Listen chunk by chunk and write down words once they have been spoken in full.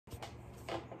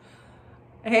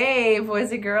Hey,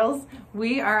 boys and girls.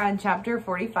 We are on chapter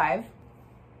 45.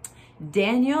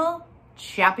 Daniel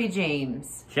Chappie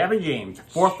James. Chappie James,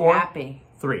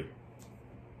 443.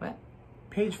 What?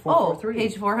 Page 443. Oh,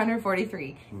 page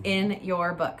 443 in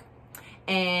your book.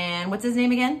 And what's his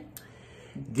name again?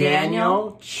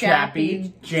 Daniel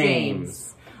Chappie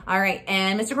James. All right,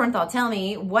 and Mr. Kornthal, tell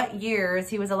me what years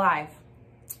he was alive.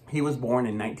 He was born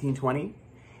in 1920,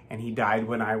 and he died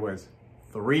when I was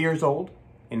 3 years old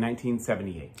in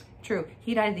 1978. True.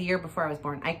 He died the year before I was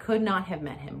born. I could not have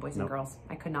met him, boys and girls.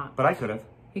 I could not. But I could have.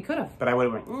 He could have. But I would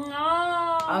have went,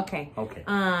 no. Okay. Okay.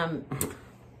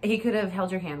 He could have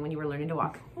held your hand when you were learning to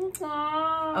walk.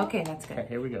 Okay, that's good. Okay,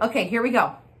 here we go. Okay, here we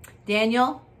go.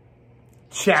 Daniel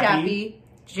Chappie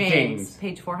James.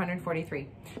 Page 443.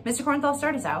 Mr. Kornthal,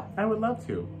 start us out. I would love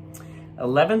to.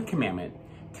 11th commandment.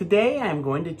 Today I am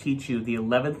going to teach you the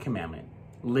 11th commandment.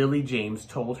 Lily James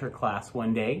told her class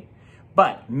one day.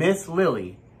 But, Miss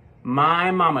Lily,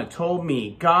 my mama told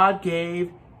me God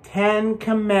gave 10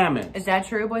 commandments. Is that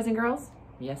true, boys and girls?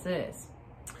 Yes, it is.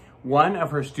 One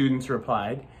of her students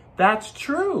replied, "That's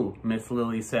true," Miss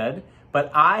Lily said,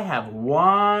 but I have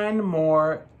one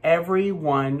more every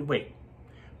one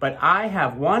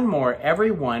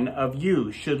of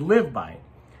you should live by.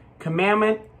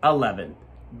 Commandment 11,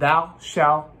 thou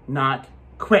shalt not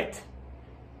quit.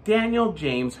 Daniel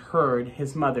James heard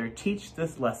his mother teach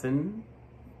this lesson.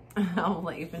 I'll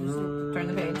let you finish. Turn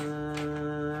the page.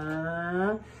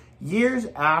 Year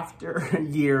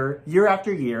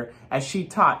after year, as she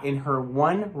taught in her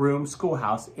one-room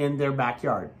schoolhouse in their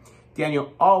backyard.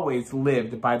 Daniel always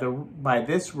lived by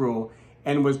this rule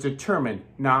and was determined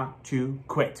not to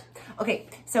quit. Okay,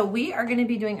 so we are going to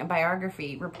be doing a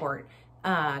biography report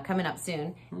coming up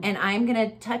soon, and I'm going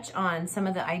to touch on some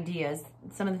of the ideas,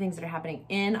 some of the things that are happening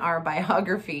in our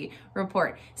biography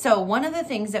report. So one of the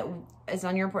things that is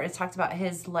on your report is talks about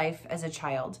his life as a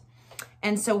child.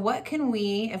 And so what can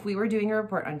we, if we were doing a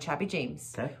report on Chappie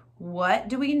James, okay, what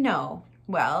do we know?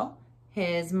 Well,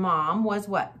 his mom was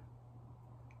what?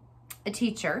 A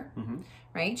teacher,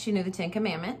 right? She knew the 10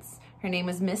 Commandments. Her name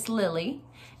was Miss Lily,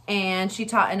 and she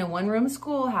taught in a one-room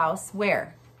schoolhouse.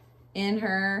 Where? In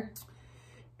her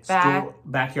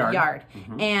backyard.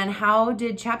 And how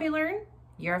did Chappie learn?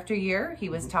 Year after year, he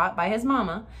was taught by his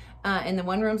mama in the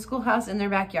one-room schoolhouse in their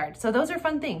backyard. So those are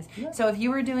fun things. Yeah. So if you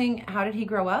were doing how did he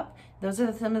grow up, those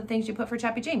are some of the things you put for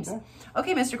Chappie James. Yeah.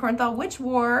 Okay, Mr. Kornthal, which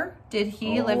war did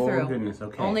he live through? Oh, goodness,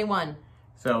 okay. Only one.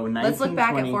 So let's look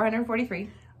back at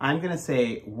 443. I'm going to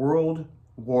say World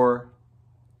War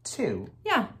II.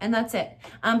 Yeah, and that's it.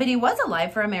 But he was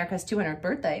alive for America's 200th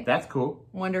birthday. That's cool.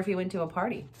 Wonder if he went to a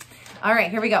party. All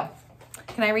right, here we go.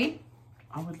 Can I read?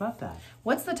 I would love that.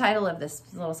 What's the title of this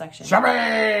little section?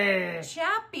 Chappie!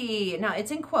 Chappie. Now, it's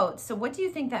in quotes, so what do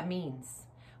you think that means?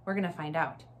 We're going to find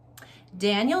out.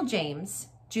 Daniel James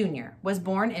Jr. was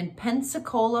born in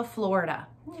Pensacola, Florida.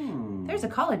 There's a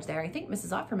college there. I think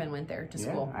Mrs. Offerman went there to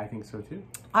school. Yeah, I think so too.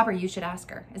 Aubrey, you should ask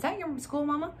her. Is that your school,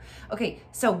 Mama? Okay,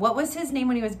 so what was his name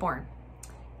when he was born?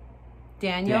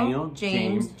 Daniel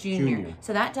James Jr.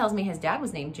 So that tells me his dad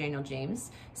was named Daniel James.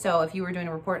 So if you were doing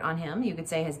a report on him, you could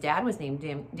say his dad was named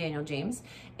Daniel James,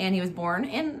 and he was born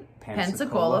in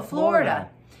Pensacola, Florida.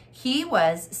 He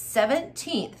was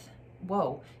 17th.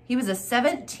 Whoa. He was a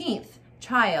 17th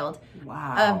child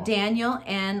of Daniel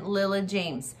and Lila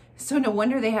James. So no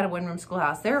wonder they had a one-room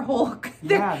schoolhouse. All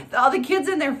the kids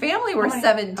in their family were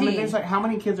 17. I mean, there's like, how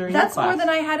many kids are in your class? That's more than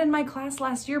I had in my class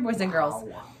last year, boys and girls.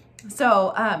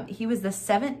 So he was the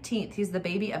 17th. He's the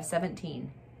baby of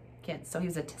 17 kids. So he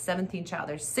was a 17th child.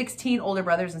 There's 16 older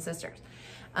brothers and sisters.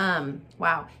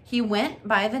 Wow. He went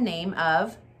by the name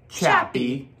of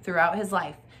Chappie throughout his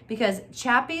life because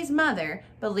Chappie's mother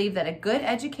believed that a good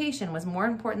education was more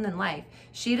important than life.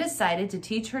 She decided to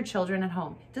teach her children at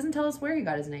home. It doesn't tell us where he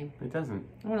got his name. It doesn't.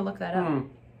 I want to look that up.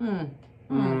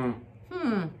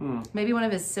 Maybe one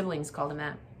of his siblings called him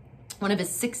that. One of his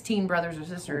 16 brothers or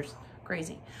sisters.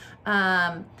 Crazy.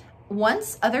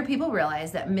 Once other people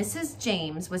realized that Mrs.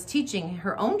 James was teaching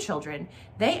her own children,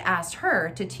 they asked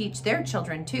her to teach their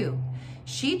children too.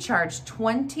 She charged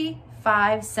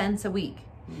 25 cents a week.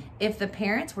 If the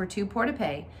parents were too poor to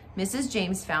pay, Mrs.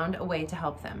 James found a way to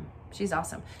help them. She's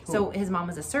awesome. Cool. So his mom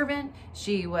was a servant.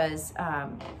 She was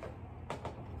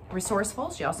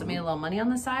resourceful. She also made a little money on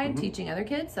the side teaching other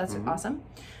kids. That's awesome.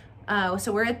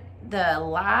 So we're at the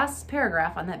last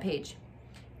paragraph on that page.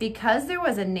 Because there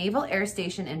was a naval air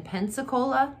station in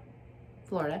Pensacola,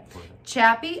 Florida,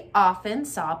 Chappie often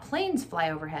saw planes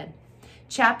fly overhead.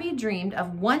 Chappie dreamed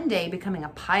of one day becoming a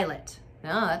pilot.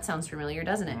 Oh, that sounds familiar,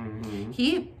 doesn't it?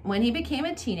 When he became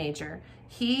a teenager,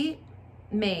 he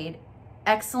made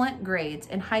excellent grades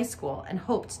in high school and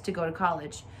hoped to go to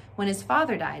college. When his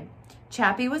father died,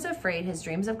 Chappie was afraid his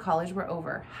dreams of college were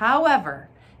over. However,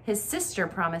 his sister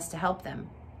promised to help them.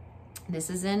 This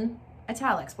is in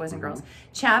italics, boys and girls.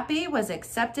 Chappie was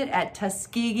accepted at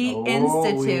Tuskegee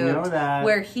Institute,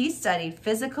 where he studied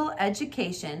physical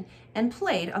education and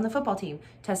played on the football team.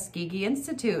 Tuskegee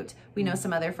Institute. We know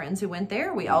some other friends who went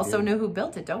there. We also know who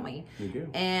built it, don't we? We do.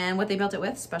 And what they built it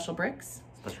with? Special bricks.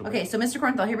 Okay, so Mr.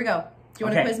 Kornthal, here we go. Do you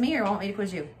want to quiz me or want me to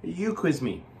quiz you? You quiz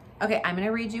me. Okay, I'm going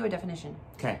to read you a definition.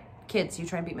 Okay. Kids, you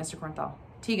try and beat Mr. Kornthal.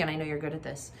 Tegan, I know you're good at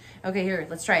this. Okay, here,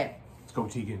 let's try it. Let's go,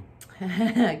 Tegan.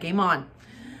 Game on.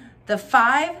 The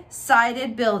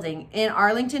 5-sided building in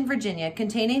Arlington, Virginia,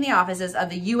 containing the offices of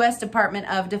the U.S. Department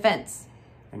of Defense.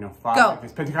 I know 5. Go.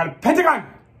 It's Pentagon. Pentagon!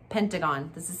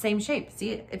 Pentagon. This is the same shape.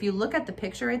 See, if you look at the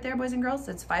picture right there, boys and girls,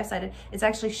 it's 5-sided. It's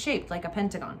actually shaped like a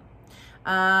pentagon.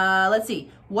 Let's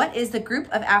see. What is the group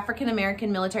of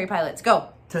African-American military pilots? Go.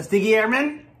 Tuskegee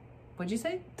Airmen? What'd you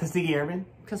say? Tuskegee Airmen?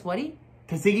 Because what'y?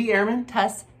 Tuskegee Airmen?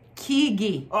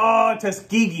 Tuskegee. Oh,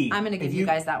 Tuskegee. I'm going to give you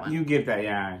guys that one. You give that,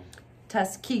 yeah.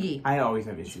 Tuskegee. I always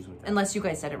have issues with that. Unless you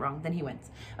guys said it wrong, then he wins.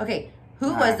 Okay,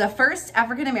 who was the first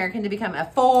African-American to become a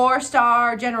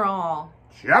 4-star general?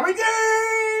 Chappie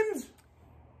James!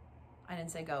 I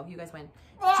didn't say go. You guys win.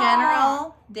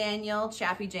 General Daniel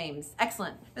Chappie James.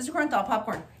 Excellent. Mr. Kornthal,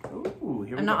 popcorn. Ooh,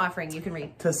 here we I'm go. not offering. You can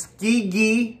read.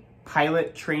 Tuskegee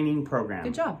Pilot Training Program.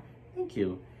 Good job. Thank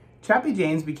you. Chappie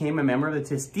James became a member of the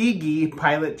Tuskegee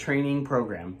Pilot Training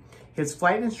Program. His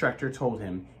flight instructor told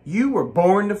him, "You were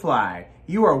born to fly.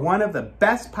 You are one of the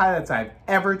best pilots I've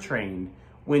ever trained."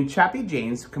 When Chappie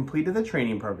James completed the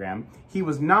training program, he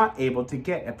was not able to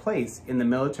get a place in the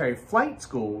military flight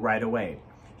school right away.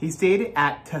 He stayed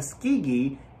at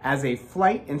Tuskegee as a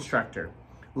flight instructor.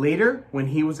 Later, when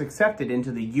he was accepted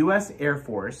into the U.S. Air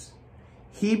Force,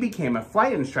 he became a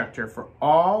flight instructor for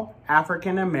all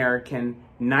African-American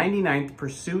 99th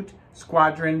Pursuit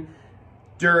Squadron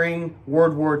during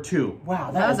World War II.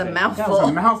 Wow, that was a mouthful. That was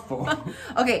a mouthful.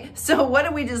 Okay, so what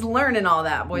did we just learn in all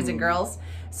that, boys and girls?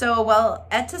 So, well,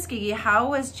 at Tuskegee, how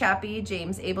was Chappie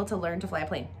James able to learn to fly a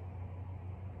plane?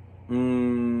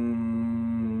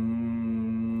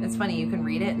 It's funny, you can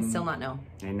read it and still not know.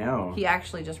 I know. He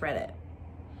actually just read it.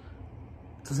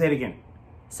 So say it again.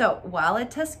 So, while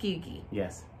at Tuskegee.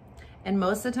 Yes. And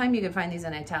most of the time you can find these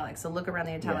in italics, so look around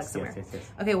the italics somewhere.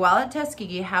 Yes. Okay, while at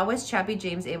Tuskegee, how was Chappie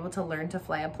James able to learn to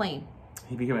fly a plane?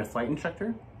 He became a flight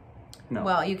instructor? No.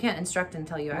 Well, you can't instruct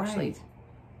until you actually...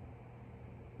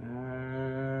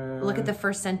 Look at the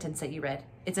first sentence that you read.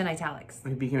 It's in italics.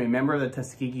 He became a member of the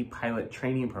Tuskegee Pilot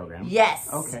Training Program. Yes.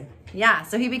 Okay. Yeah,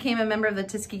 so he became a member of the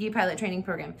Tuskegee Pilot Training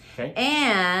Program. Okay.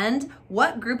 And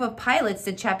what group of pilots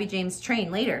did Chappie James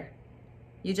train later?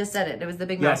 You just said it. It was the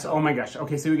big Yes. mouthful. Oh my gosh.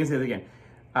 Okay, so we can say it again.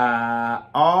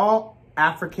 All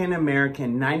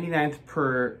African-American 99th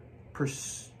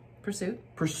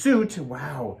Pursuit.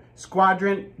 Wow.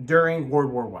 Squadron during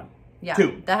World War I. Yeah.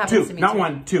 Two. That happens to me Not too.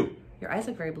 1, 2. Your eyes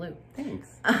look very blue. Thanks.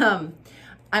 I'm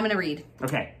going to read.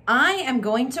 Okay. I am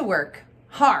going to work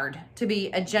hard to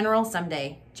be a general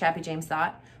someday, Chappie James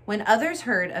thought. When others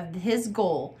heard of his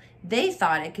goal, they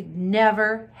thought it could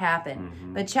never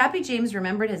happen. But Chappie James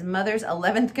remembered his mother's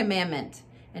 11th commandment,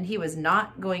 and he was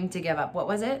not going to give up. What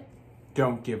was it?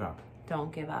 Don't give up.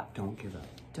 Don't give up. Don't give up.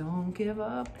 Don't give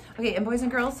up. Okay, and boys and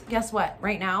girls, guess what?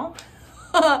 Right now,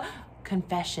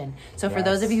 confession. So for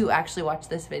those of you who actually watched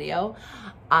this video,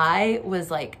 I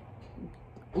was like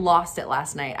lost it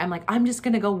last night. I'm like, I'm just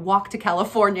gonna go walk to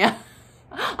California.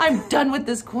 I'm done with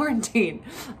this quarantine.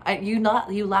 You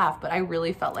laugh, but I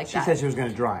really felt like that. She said she was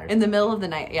gonna drive. In the middle of the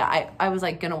night, yeah, I was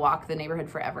like gonna walk the neighborhood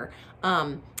forever.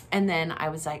 And then I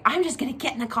was like, I'm just gonna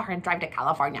get in a car and drive to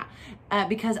California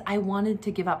because I wanted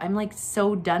to give up. I'm like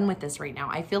so done with this right now.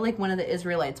 I feel like one of the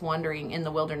Israelites wandering in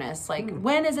the wilderness, like,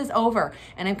 when is this over?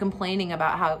 And I'm complaining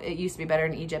about how it used to be better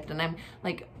in Egypt. And I'm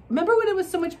like, remember when it was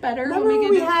so much better? Remember when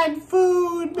we had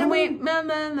food? And wait,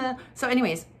 So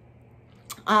anyways,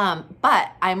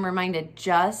 but I'm reminded,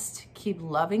 just keep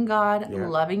loving God,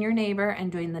 loving your neighbor,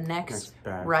 and doing the next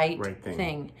right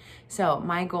thing. So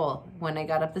my goal when I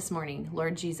got up this morning,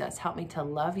 Lord Jesus, help me to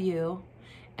love you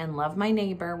and love my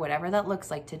neighbor, whatever that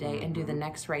looks like today, and do the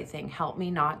next right thing. Help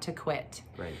me not to quit.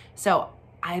 Right. So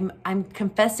I'm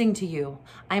confessing to you,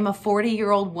 I'm a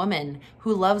 40-year-old woman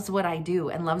who loves what I do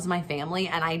and loves my family,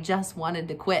 and I just wanted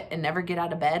to quit and never get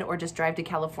out of bed or just drive to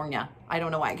California. I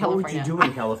don't know why California. What would you do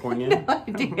in California? No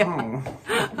idea.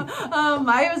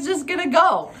 I was just gonna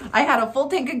go. I had a full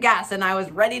tank of gas and I was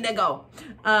ready to go.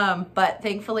 But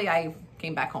thankfully I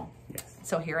came back home. Yes.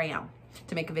 So here I am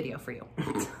to make a video for you.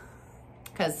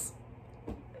 Because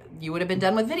You would have been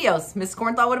done with videos. Miss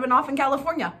Cornthal would have been off in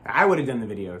California. I would have done the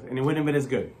videos, and it wouldn't have been as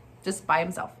good. Just by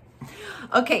himself.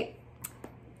 Okay.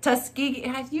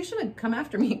 Tuskegee. You should have come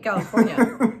after me in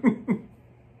California.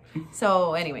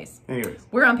 So, anyways.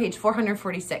 We're on page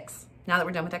 446. Now that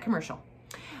we're done with that commercial.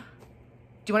 Do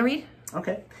you want to read?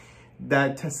 Okay.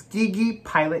 The Tuskegee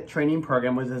Pilot Training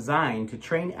Program was designed to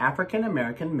train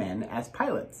African-American men as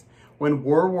pilots. When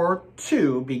World War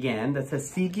II began, the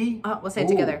Tuskegee... we'll say it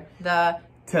together. The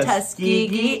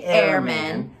Tuskegee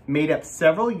Airmen made up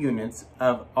several units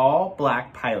of all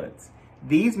black pilots.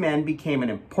 These men became an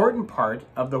important part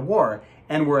of the war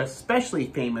and were especially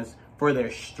famous for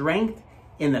their strength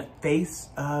in the face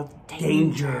of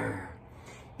danger.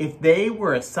 If they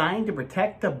were assigned to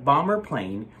protect the bomber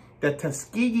plane, the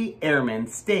Tuskegee Airmen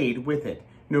stayed with it,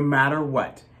 no matter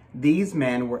what. These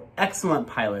men were excellent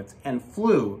pilots and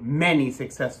flew many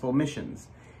successful missions.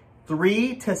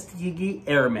 3 Tuskegee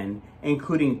Airmen,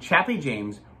 including Chappie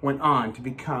James, went on to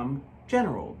become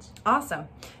generals. Awesome.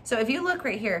 So if you look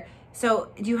right here,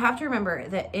 so you have to remember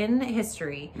that in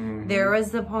history, there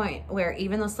was the point where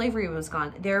even though slavery was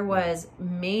gone, there was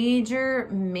major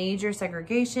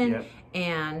segregation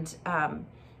and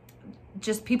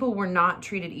just people were not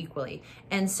treated equally.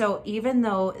 And so even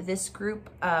though this group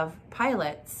of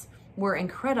pilots were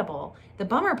incredible, the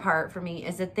bummer part for me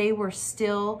is that they were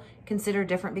still considered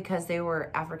different because they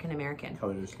were African American.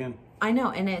 Color of their skin. I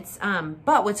know, and it's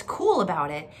but what's cool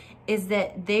about it is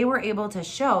that they were able to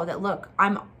show that, look,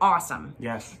 I'm awesome.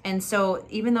 Yes. And so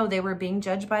even though they were being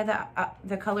judged by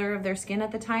the color of their skin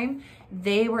at the time,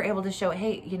 they were able to show,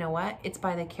 hey, you know what? It's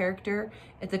by the character,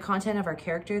 it's the content of our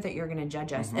character that you're going to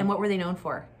judge us. And what were they known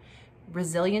for?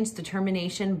 Resilience,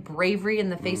 determination, bravery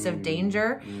in the face of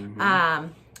danger.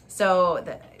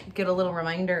 Get a little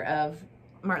reminder of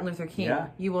Martin Luther King. Yeah.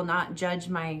 You will not judge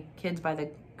my kids by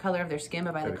the color of their skin,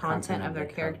 but by the content of their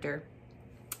character.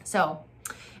 So,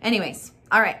 anyways,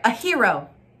 all right, a hero.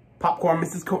 Popcorn,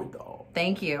 Mrs. Cornthal.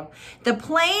 Thank you. The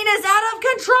plane is out of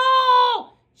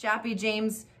control! Chappie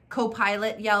James,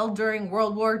 co-pilot, yelled during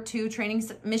World War II training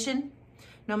mission.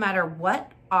 No matter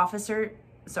what Officer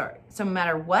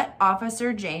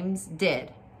James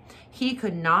did, he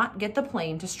could not get the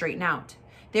plane to straighten out.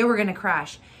 They were going to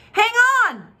crash. Hang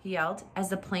on, he yelled. As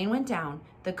the plane went down,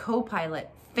 the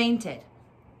co-pilot fainted.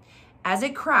 As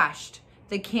it crashed,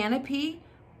 the canopy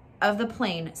of the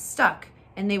plane stuck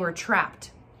and they were trapped.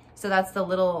 So that's the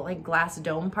little like glass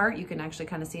dome part you can actually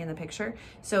kind of see in the picture.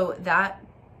 So that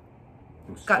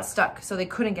got stuck, so they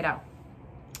couldn't get out.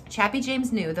 Chappie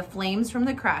James knew the flames from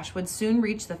the crash would soon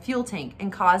reach the fuel tank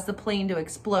and cause the plane to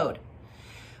explode.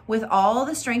 With all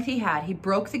the strength he had, he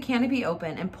broke the canopy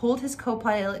open and pulled his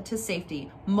co-pilot to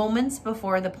safety moments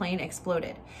before the plane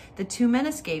exploded. The 2 men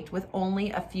escaped with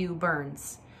only a few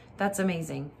burns. That's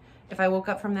amazing. If I woke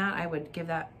up from that, I would give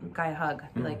that guy a hug.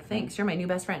 Be like, thanks, you're my new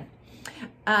best friend.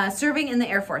 Serving in the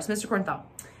Air Force, Mr. Cornthal.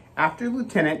 After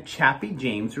Lieutenant Chappie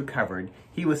James recovered,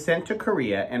 he was sent to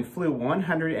Korea and flew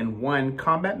 101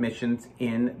 combat missions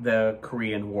in the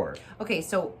Korean War. Okay,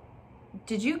 so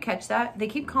did you catch that? They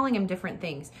keep calling him different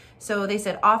things. So they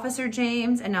said Officer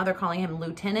James, and now they're calling him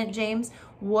Lieutenant James.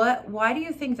 Why do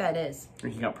you think that is?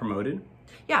 He got promoted?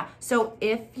 Yeah, so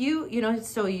if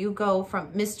so you go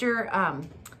from Mr.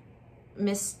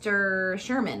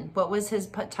 Sherman. What was his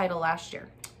title last year?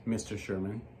 Mr.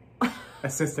 Sherman.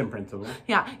 Assistant principal.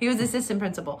 Yeah, he was assistant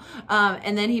principal.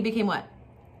 And then he became what?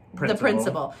 The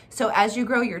principal. So as you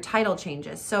grow, your title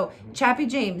changes. So Chappie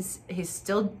James, he's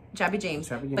still Chappie James,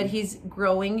 but he's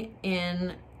growing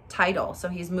in title. So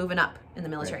he's moving up in the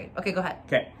military. Right. Okay, go ahead.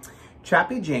 Okay.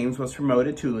 Chappie James was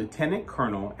promoted to lieutenant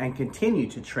colonel and continued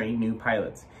to train new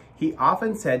pilots. He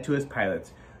often said to his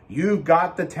pilots, "You've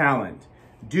got the talent.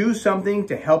 Do something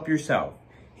to help yourself."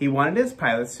 He wanted his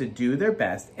pilots to do their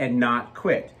best and not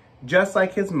quit, just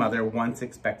like his mother once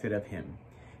expected of him.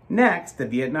 Next, the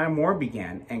Vietnam War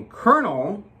began, and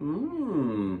Colonel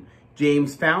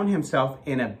James found himself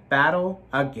in a battle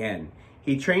again.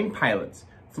 He trained pilots,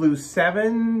 flew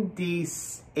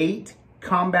 78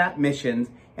 combat missions,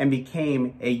 and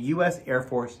became a U.S. Air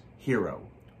Force hero.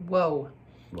 Whoa.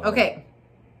 Okay.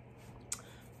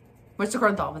 Mr.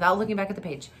 Cornthal, without looking back at the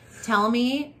page, tell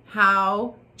me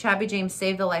how Chappie James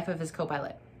saved the life of his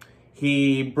co-pilot.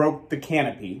 He broke the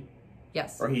canopy.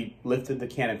 Yes. Or he lifted the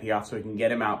canopy off so he can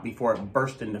get him out before it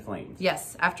burst into flames.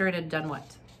 Yes, after it had done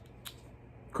what?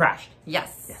 Crashed.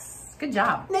 Yes. Yes. Good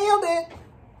job. Nailed it.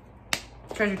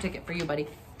 Treasure ticket for you, buddy.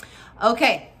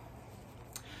 Okay.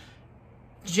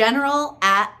 General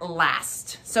at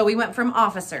last. So we went from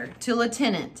officer to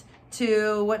lieutenant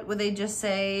to, what would they just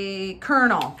say?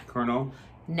 Colonel. Colonel.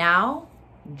 Now,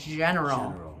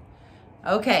 general.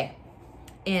 Okay,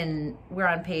 we're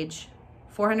on page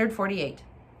 448.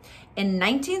 In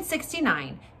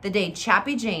 1969, the day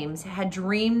Chappie James had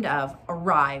dreamed of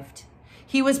arrived.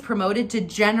 He was promoted to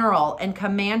general and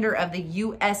commander of the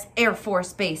U.S. Air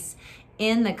Force Base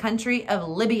in the country of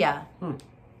Libya.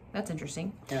 That's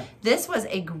interesting. Yeah. This was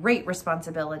a great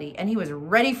responsibility, and he was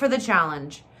ready for the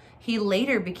challenge. He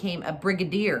later became a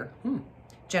brigadier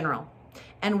general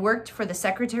and worked for the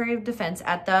Secretary of Defense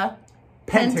at the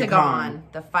Pentagon,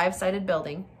 the 5-sided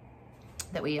building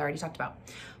that we already talked about.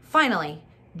 Finally,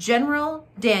 General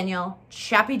Daniel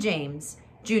Chappie James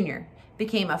Jr.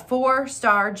 became a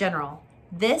 4-star general.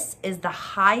 This is the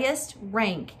highest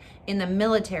rank in the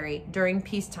military during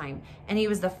peacetime, and he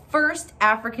was the first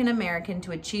African American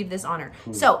to achieve this honor.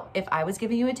 So if I was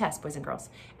giving you a test, boys and girls,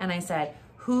 and I said,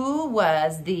 who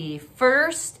was the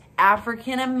first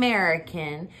African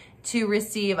American to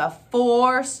receive a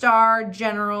 4-star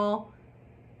general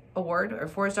award or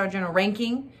 4-star general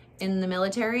ranking in the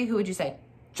military, who would you say?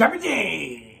 Chappie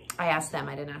James. I asked them,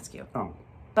 I didn't ask you. Oh.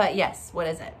 But yes, what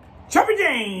is it? Chappie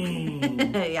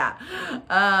James. Yeah.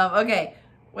 Okay.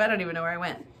 Well, I don't even know where I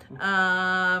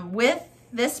went. With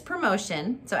this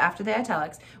promotion, so after the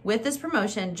italics, with this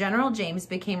promotion, General James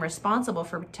became responsible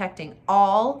for protecting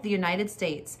all the United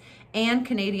States and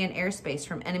Canadian airspace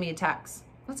from enemy attacks.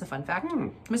 That's a fun fact.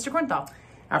 Mr. Cornthal.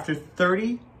 After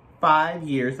 35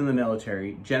 years in the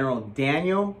military, General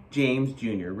Daniel James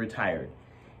Jr. retired.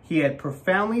 He had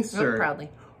profoundly served... proudly.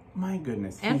 My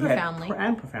goodness. And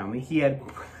profoundly. He had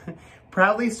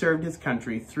proudly served his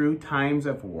country through times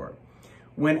of war.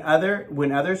 When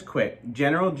others quit,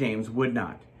 General James would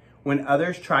not. When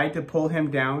others tried to pull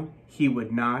him down, he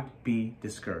would not be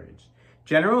discouraged.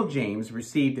 General James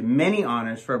received many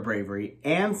honors for bravery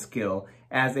and skill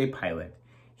as a pilot.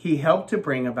 He helped to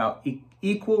bring about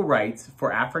equal rights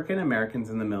for African Americans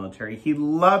in the military. He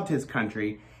loved his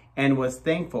country and was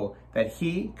thankful that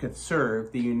he could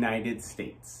serve the United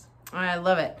States. I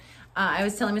love it. I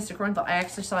was telling Mr. Cornthal, I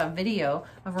actually saw a video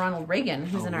of Ronald Reagan,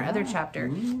 who's in our other chapter,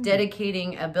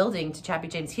 dedicating a building to Chappie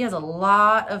James. He has a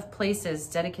lot of places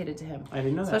dedicated to him. I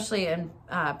didn't know especially in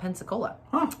Pensacola.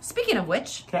 Huh. Speaking of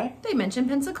which, they mentioned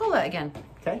Pensacola again.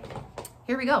 Okay.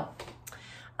 Here we go.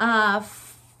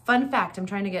 Fun fact, I'm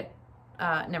trying to get,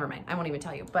 never mind, I won't even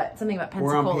tell you, but something about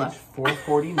Pensacola. We're on page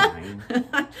 449.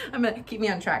 I'm going to keep me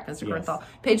on track, Mr. Cornthal.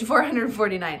 Page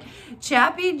 449.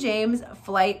 Chappie James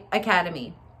Flight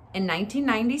Academy. In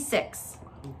 1996,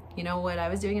 you know what I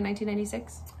was doing in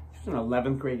 1996? She was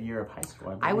in 11th grade year of high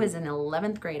school. I was in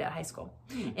 11th grade at high school.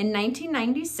 In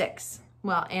 1996,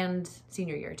 well, and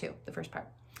senior year too, the first part,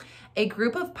 a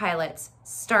group of pilots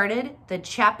started the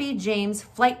Chappie James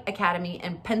Flight Academy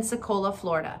in Pensacola,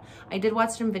 Florida. I did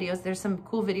watch some videos. There's some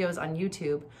cool videos on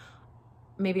YouTube.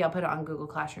 Maybe I'll put it on Google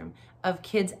Classroom of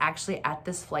kids actually at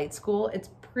this flight school. It's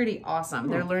pretty awesome.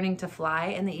 They're learning to fly,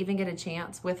 and they even get a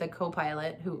chance with a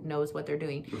co-pilot who knows what they're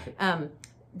doing.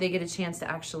 They get a chance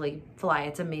to actually fly.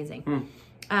 It's amazing.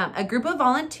 A group of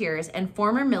volunteers and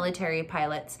former military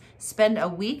pilots spend a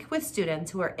week with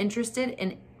students who are interested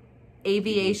in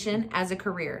aviation as a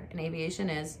career. And aviation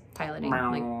is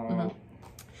piloting.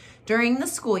 During the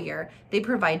school year, they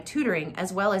provide tutoring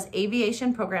as well as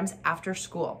aviation programs after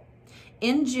school.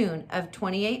 In June of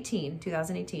 2018,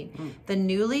 the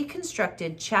newly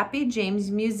constructed Chappie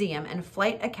James Museum and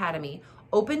Flight Academy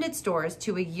opened its doors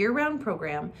to a year-round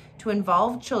program to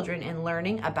involve children in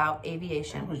learning about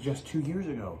aviation. That was just 2 years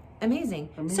ago. Amazing.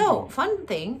 So, fun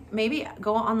thing, maybe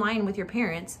go online with your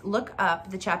parents, look up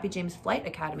the Chappie James Flight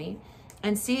Academy,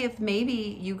 and see if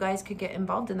maybe you guys could get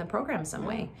involved in the program some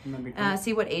way. Cool.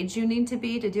 See what age you need to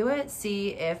be to do it.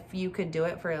 See if you could do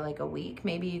it for like a week.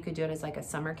 Maybe you could do it as like a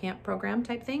summer camp program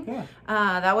type thing.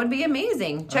 That would be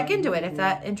amazing. Check into it if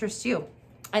that interests you.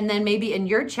 And then maybe in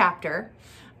your chapter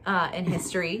in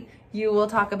history, you will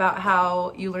talk about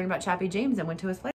how you learned about Chappie James and went to his flight.